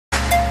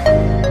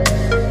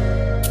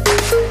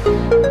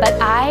But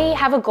I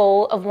have a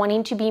goal of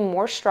wanting to be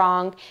more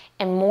strong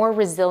and more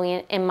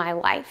resilient in my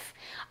life.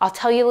 I'll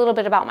tell you a little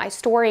bit about my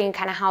story and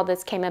kind of how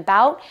this came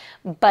about,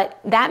 but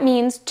that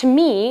means to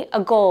me,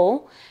 a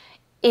goal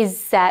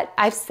is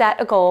I've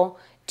set a goal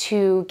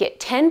to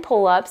get 10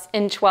 pull-ups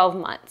in 12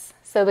 months.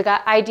 So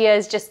the idea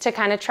is just to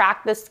kind of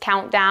track this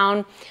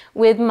countdown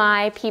with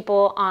my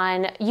people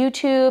on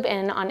YouTube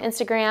and on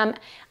Instagram.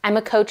 I'm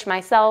a coach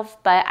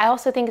myself, but I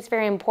also think it's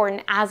very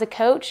important as a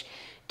coach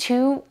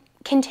to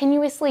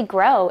continuously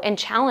grow and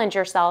challenge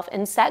yourself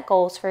and set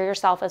goals for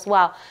yourself as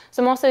well.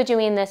 So I'm also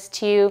doing this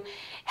to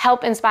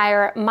help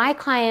inspire my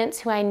clients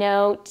who I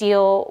know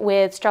deal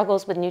with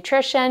struggles with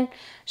nutrition,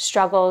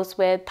 struggles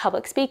with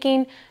public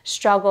speaking,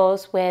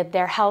 struggles with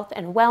their health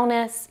and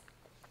wellness,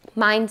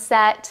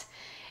 mindset,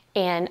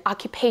 and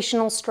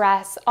occupational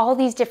stress, all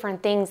these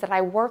different things that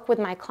I work with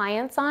my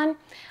clients on.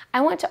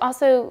 I want to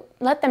also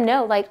let them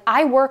know, like,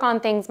 I work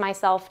on things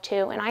myself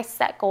too, and I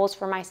set goals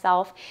for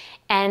myself,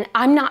 and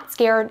I'm not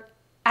scared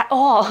at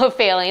all of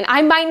failing.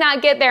 I might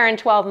not get there in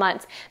 12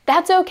 months.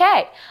 That's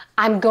okay.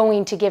 I'm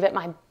going to give it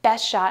my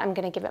best shot. I'm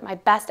going to give it my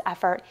best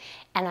effort,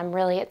 and I'm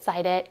really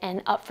excited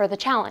and up for the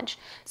challenge.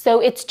 So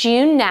it's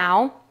June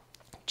now,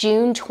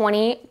 June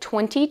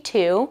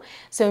 2022.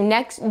 So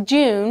next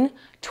June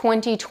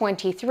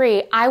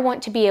 2023, I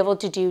want to be able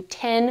to do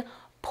 10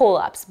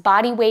 pull-ups,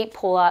 body weight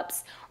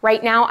pull-ups.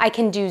 Right now I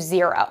can do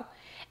 0.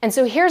 And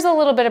so here's a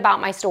little bit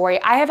about my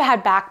story. I have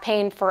had back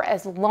pain for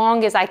as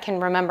long as I can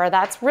remember.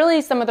 That's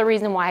really some of the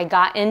reason why I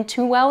got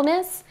into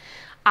wellness.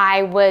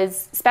 I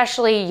was,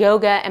 especially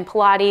yoga and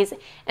Pilates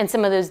and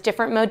some of those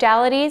different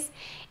modalities,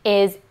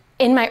 is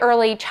in my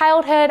early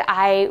childhood,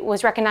 I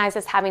was recognized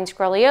as having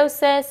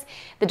scoliosis.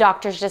 The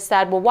doctors just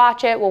said, we'll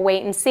watch it, we'll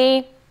wait and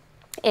see.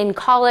 In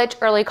college,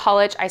 early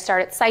college, I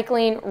started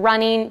cycling,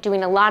 running,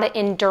 doing a lot of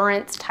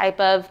endurance type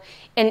of,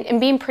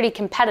 and being pretty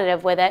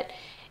competitive with it,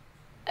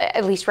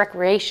 at least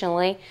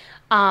recreationally.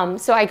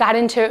 So I got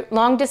into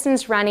long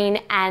distance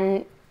running,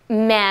 and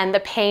man,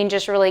 the pain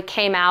just really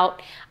came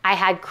out. I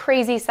had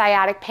crazy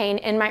sciatic pain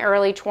in my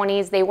early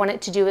 20s.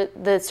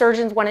 The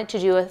surgeons wanted to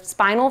do a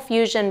spinal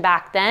fusion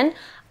back then.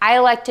 I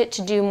elected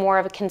to do more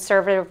of a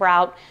conservative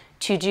route,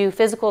 to do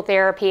physical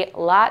therapy,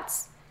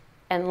 lots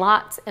and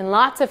lots and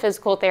lots of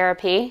physical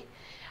therapy.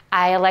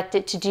 I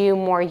elected to do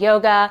more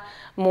yoga,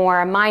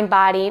 more mind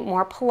body,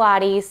 more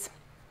Pilates,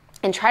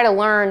 and try to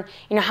learn,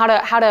 how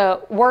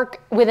to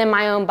work within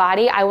my own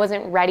body. I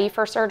wasn't ready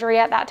for surgery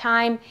at that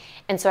time,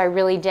 and so I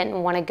really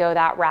didn't want to go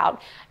that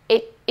route.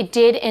 It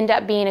did end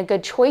up being a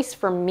good choice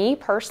for me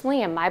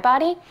personally and my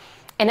body,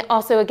 and it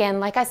also,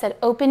 again, like I said,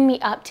 opened me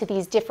up to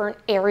these different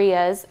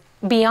areas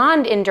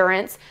beyond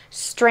endurance,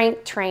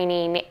 strength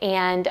training,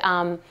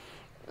 and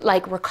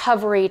like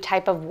recovery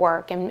type of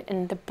work,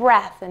 and the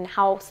breath, and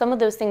how some of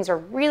those things are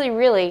really,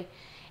 really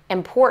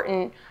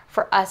important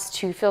for us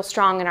to feel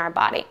strong in our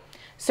body.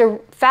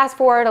 So fast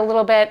forward a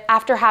little bit,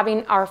 after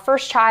having our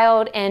first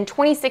child in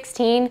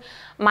 2016,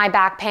 my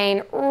back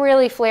pain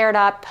really flared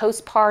up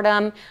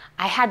postpartum.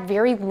 I had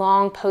very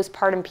long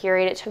postpartum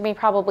period. It took me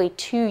probably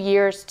 2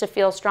 years to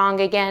feel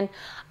strong again.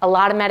 A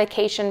lot of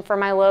medication for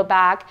my low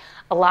back,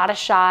 a lot of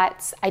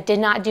shots. I did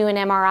not do an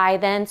MRI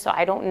then, so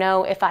I don't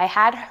know if I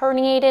had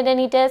herniated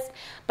any discs,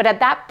 but at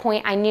that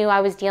point I knew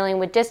I was dealing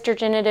with disc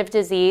degenerative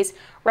disease,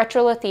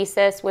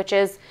 retrolithiasis, which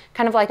is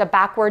kind of like a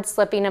backward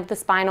slipping of the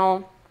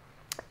spinal,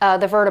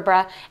 the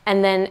vertebra,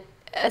 and then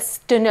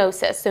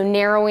stenosis, so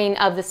narrowing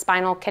of the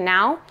spinal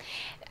canal.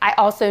 I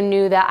also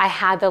knew that I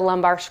had the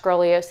lumbar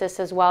scoliosis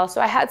as well,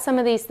 so I had some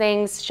of these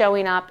things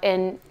showing up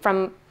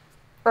from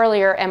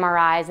earlier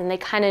MRIs, and they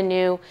kind of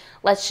knew,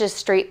 let's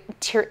just treat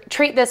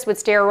this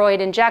with steroid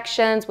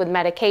injections, with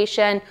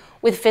medication,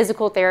 with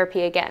physical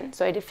therapy again.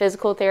 So I did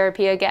physical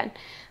therapy again.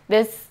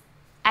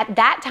 At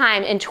that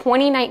time in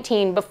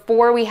 2019,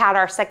 before we had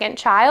our second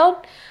child,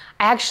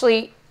 I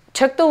actually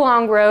took the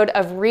long road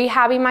of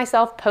rehabbing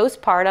myself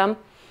postpartum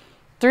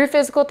through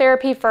physical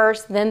therapy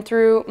first, then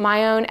through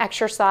my own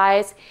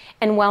exercise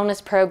and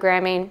wellness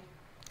programming.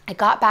 I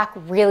got back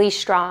really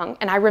strong,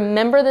 and I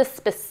remember this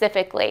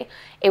specifically.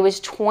 It was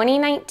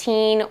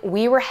 2019.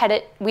 We were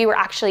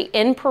actually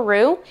in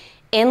Peru,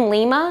 in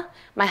Lima,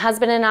 my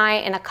husband and I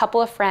and a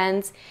couple of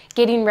friends,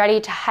 getting ready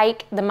to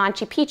hike the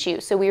Machu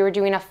Picchu. So we were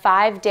doing a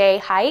 5-day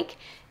hike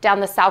down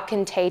the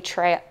Salcantay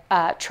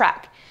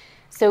trek.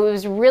 So it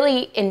was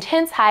really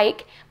intense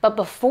hike, but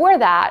before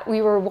that,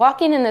 we were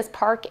walking in this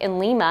park in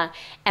Lima,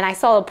 and I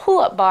saw a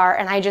pull-up bar,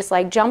 and I just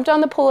jumped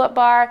on the pull-up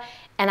bar,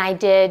 and I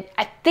did,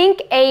 I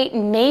think 8,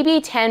 maybe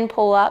 10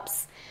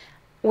 pull-ups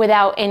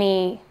without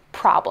any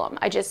problem.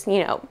 I just,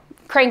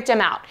 cranked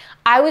them out.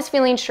 I was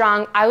feeling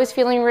strong. I was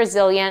feeling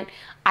resilient.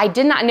 I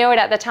did not know it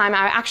at the time.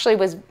 I actually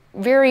was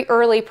very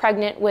early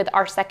pregnant with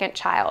our second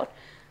child.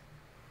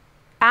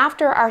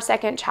 After our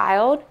second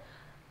child,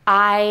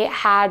 I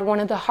had one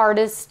of the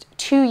hardest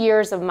 2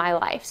 years of my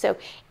life. So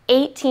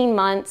 18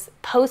 months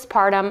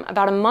postpartum,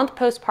 about a month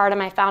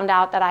postpartum, I found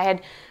out that I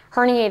had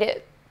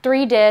herniated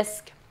 3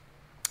 discs.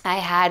 I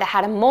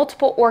had a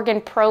multiple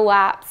organ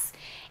prolapse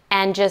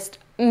and just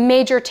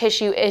major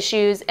tissue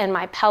issues in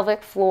my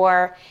pelvic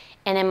floor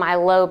and in my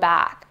low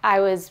back. I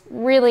was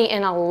really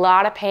in a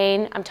lot of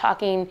pain. I'm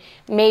talking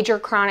major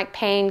chronic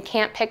pain,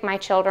 can't pick my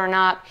children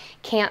up,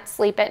 can't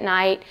sleep at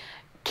night,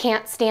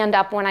 can't stand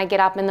up when I get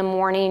up in the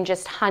morning,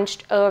 just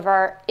hunched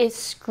over,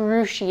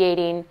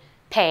 excruciating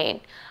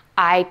pain.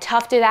 I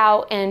toughed it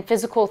out in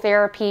physical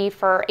therapy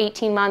for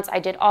 18 months. I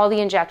did all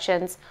the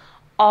injections,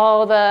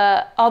 all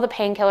the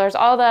painkillers,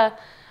 all the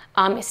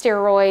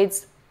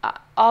steroids,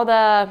 all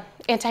the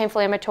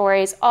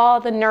anti-inflammatories,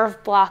 all the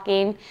nerve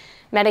blocking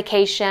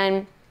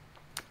medication.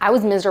 I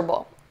was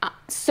miserable.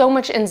 So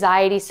much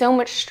anxiety, so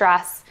much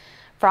stress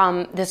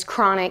from this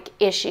chronic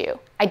issue.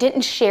 I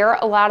didn't share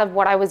a lot of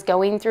what I was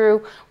going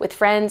through with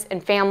friends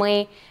and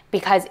family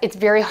because it's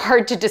very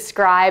hard to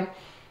describe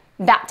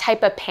that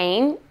type of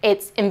pain.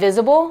 It's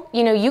invisible.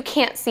 You know, you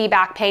can't see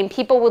back pain.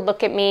 People would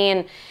look at me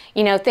and,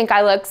 you know, think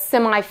I look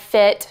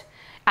semi-fit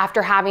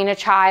after having a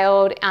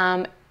child,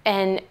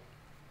 and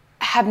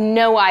have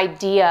no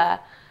idea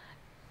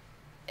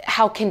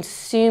how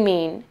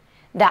consuming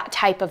that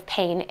type of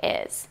pain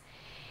is.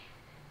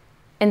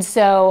 And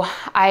so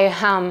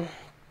I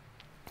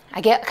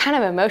get kind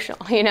of emotional,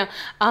 you know.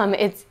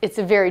 It's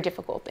a very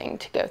difficult thing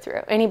to go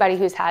through. Anybody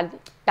who's had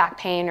back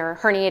pain or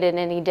herniated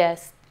any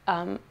disc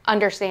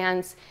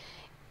understands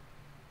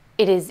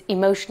it is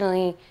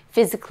emotionally,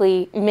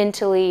 physically,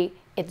 mentally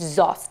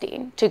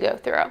exhausting to go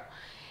through.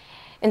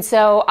 And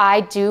so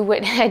I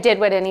did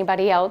what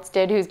anybody else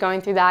did who's going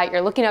through that.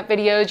 You're looking up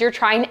videos, you're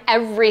trying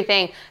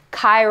everything,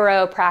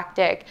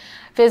 chiropractic,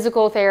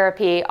 physical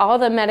therapy, all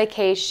the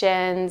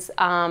medications,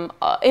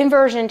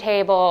 inversion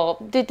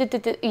table,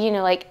 you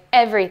know, like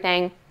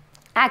everything,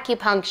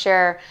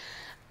 acupuncture.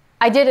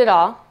 I did it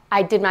all.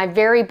 I did my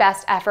very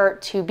best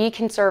effort to be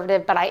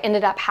conservative, but I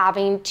ended up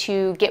having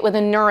to get with a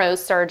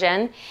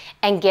neurosurgeon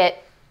and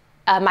get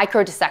a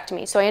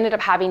microdiscectomy. So I ended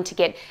up having to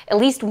get at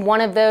least one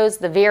of those,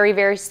 the very,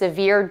 very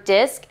severe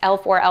disc,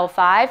 L4,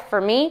 L5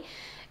 for me,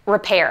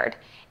 repaired.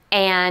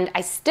 And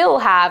I still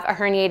have a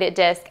herniated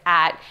disc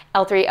at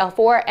L3,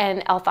 L4,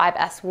 and L5,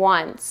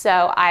 S1.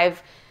 So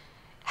I've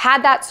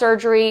had that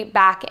surgery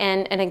back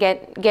in, and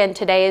again,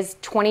 today is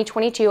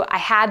 2022. I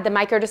had the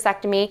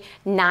microdiscectomy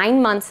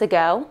 9 months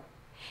ago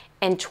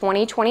in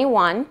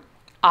 2021,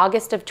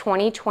 August of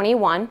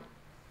 2021.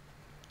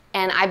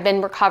 And I've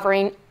been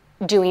recovering,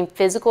 doing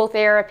physical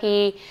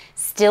therapy,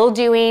 still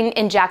doing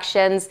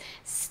injections,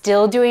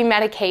 still doing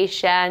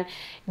medication,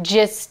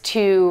 just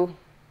to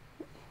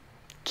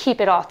keep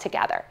it all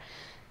together.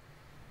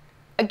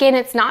 Again,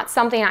 it's not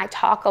something I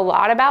talk a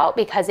lot about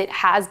because it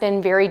has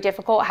been very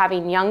difficult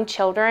having young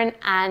children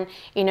and,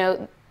 you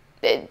know,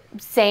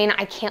 saying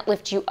I can't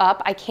lift you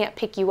up, I can't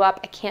pick you up,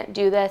 I can't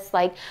do this.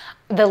 Like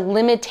the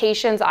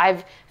limitations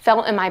I've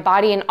felt in my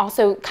body, and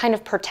also kind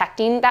of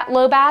protecting that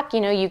low back.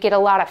 You know, you get a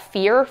lot of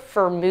fear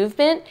for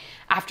movement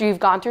after you've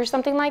gone through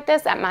something like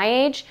this. At my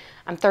age,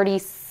 I'm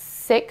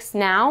 36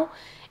 now.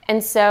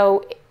 And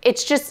so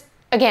it's just,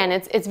 again,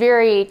 it's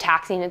very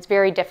taxing, it's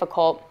very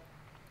difficult.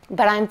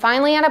 But I'm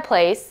finally at a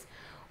place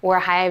where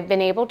I've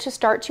been able to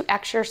start to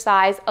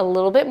exercise a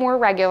little bit more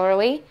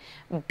regularly,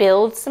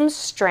 build some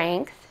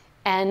strength,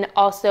 and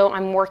also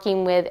I'm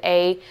working with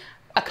a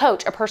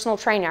coach, a personal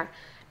trainer,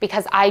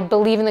 because I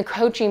believe in the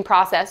coaching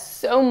process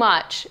so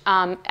much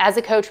as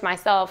a coach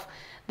myself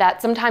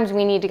that sometimes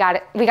we got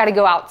to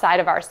go outside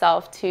of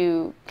ourselves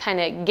to kind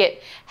of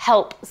get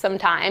help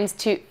sometimes.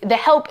 The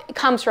help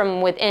comes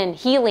from within.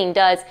 Healing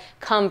does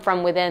come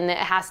from within. It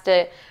has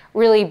to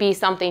really be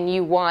something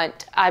you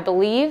want, I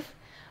believe.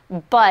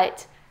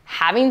 But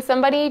having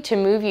somebody to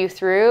move you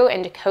through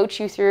and to coach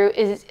you through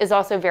is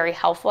also very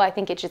helpful. I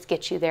think it just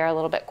gets you there a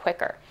little bit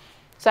quicker.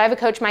 So I have a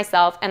coach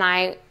myself, and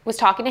I was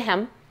talking to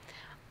him.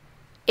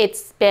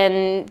 It's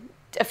been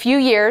a few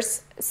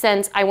years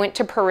since I went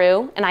to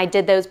Peru and I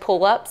did those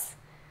pull-ups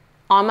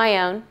on my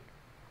own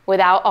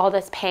without all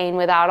this pain,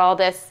 without all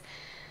this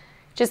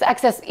just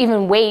excess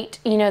even weight,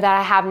 you know, that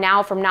I have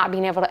now from not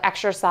being able to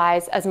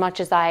exercise as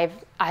much as I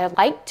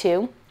like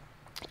to.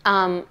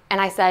 And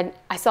I said,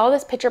 I saw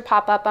this picture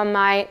pop up on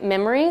my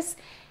memories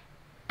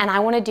and I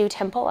want to do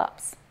 10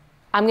 pull-ups.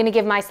 I'm going to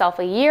give myself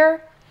a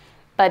year,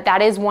 but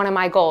that is one of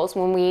my goals.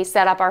 When we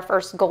set up our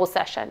first goal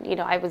session, you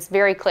know, I was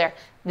very clear.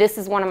 This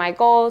is one of my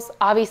goals.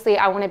 Obviously,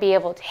 I want to be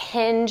able to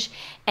hinge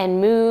and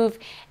move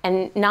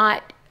and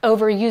not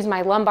overuse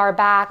my lumbar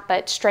back,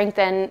 but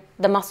strengthen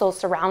the muscles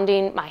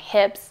surrounding my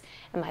hips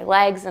and my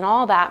legs and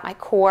all that, my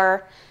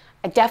core.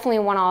 I definitely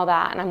want all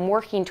that, and I'm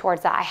working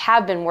towards that. I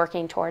have been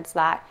working towards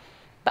that.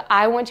 But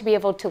I want to be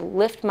able to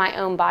lift my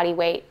own body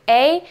weight.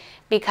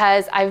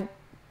 Because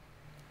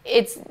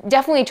it's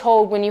definitely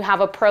told when you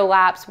have a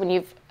prolapse, when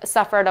you've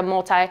suffered a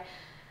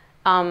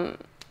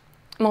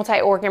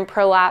multi-organ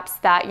prolapse,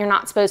 that you're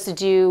not supposed to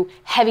do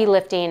heavy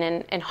lifting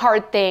and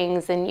hard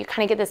things, and you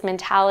kind of get this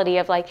mentality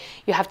of like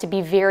you have to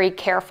be very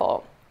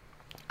careful.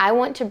 I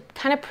want to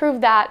kind of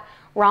prove that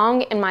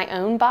wrong in my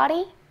own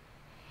body.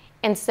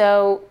 And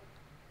so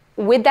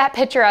with that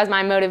picture as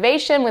my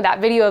motivation, with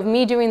that video of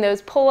me doing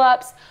those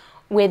pull-ups,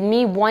 with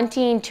me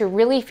wanting to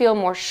really feel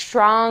more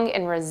strong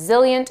and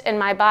resilient in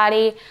my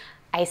body,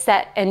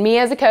 and me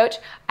as a coach,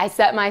 I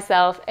set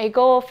myself a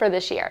goal for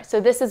this year. So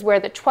this is where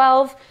the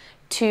 12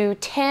 to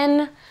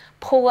 10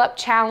 pull-up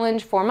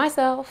challenge for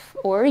myself,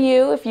 or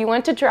you if you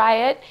want to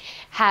try it,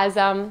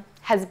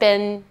 has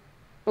been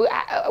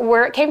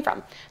where it came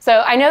from.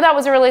 So I know that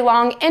was a really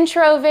long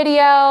intro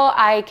video.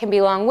 I can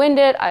be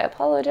long-winded, I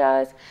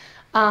apologize,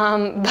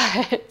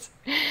 but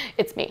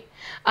it's me.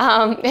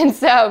 And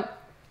so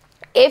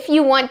if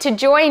you want to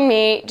join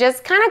me,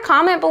 just kind of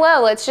comment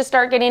below. Let's just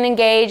start getting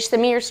engaged.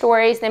 Send me your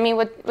stories. Send me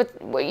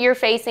what you're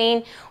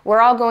facing. We're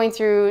all going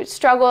through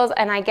struggles,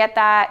 and I get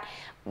that.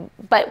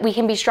 But we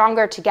can be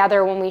stronger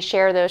together when we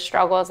share those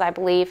struggles, I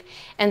believe.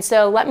 And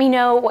so let me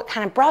know what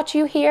kind of brought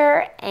you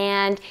here,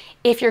 and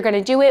if you're going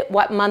to do it,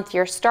 what month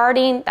you're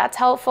starting. That's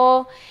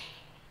helpful.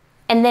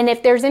 And then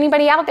if there's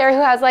anybody out there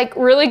who has like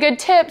really good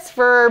tips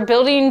for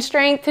building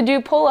strength to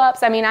do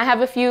pull-ups, I mean, I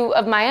have a few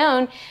of my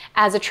own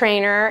as a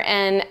trainer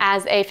and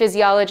as a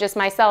physiologist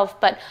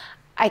myself, but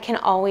I can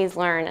always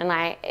learn.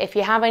 And if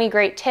you have any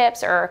great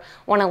tips or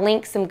want to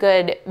link some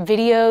good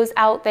videos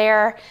out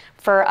there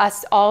for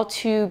us all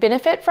to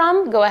benefit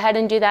from, go ahead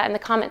and do that in the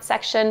comment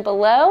section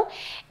below.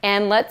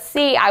 And let's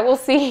see, I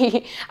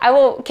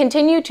will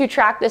continue to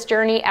track this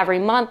journey every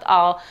month.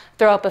 I'll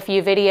throw up a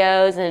few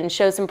videos and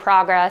show some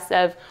progress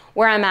of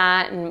where I'm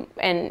at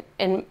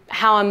and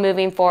how I'm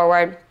moving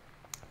forward.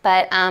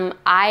 But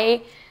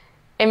I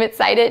am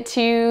excited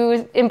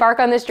to embark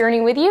on this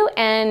journey with you,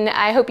 and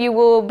I hope you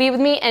will be with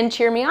me and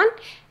cheer me on.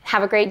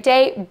 Have a great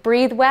day,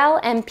 breathe well,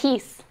 and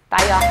peace.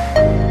 Bye,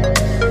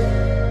 y'all.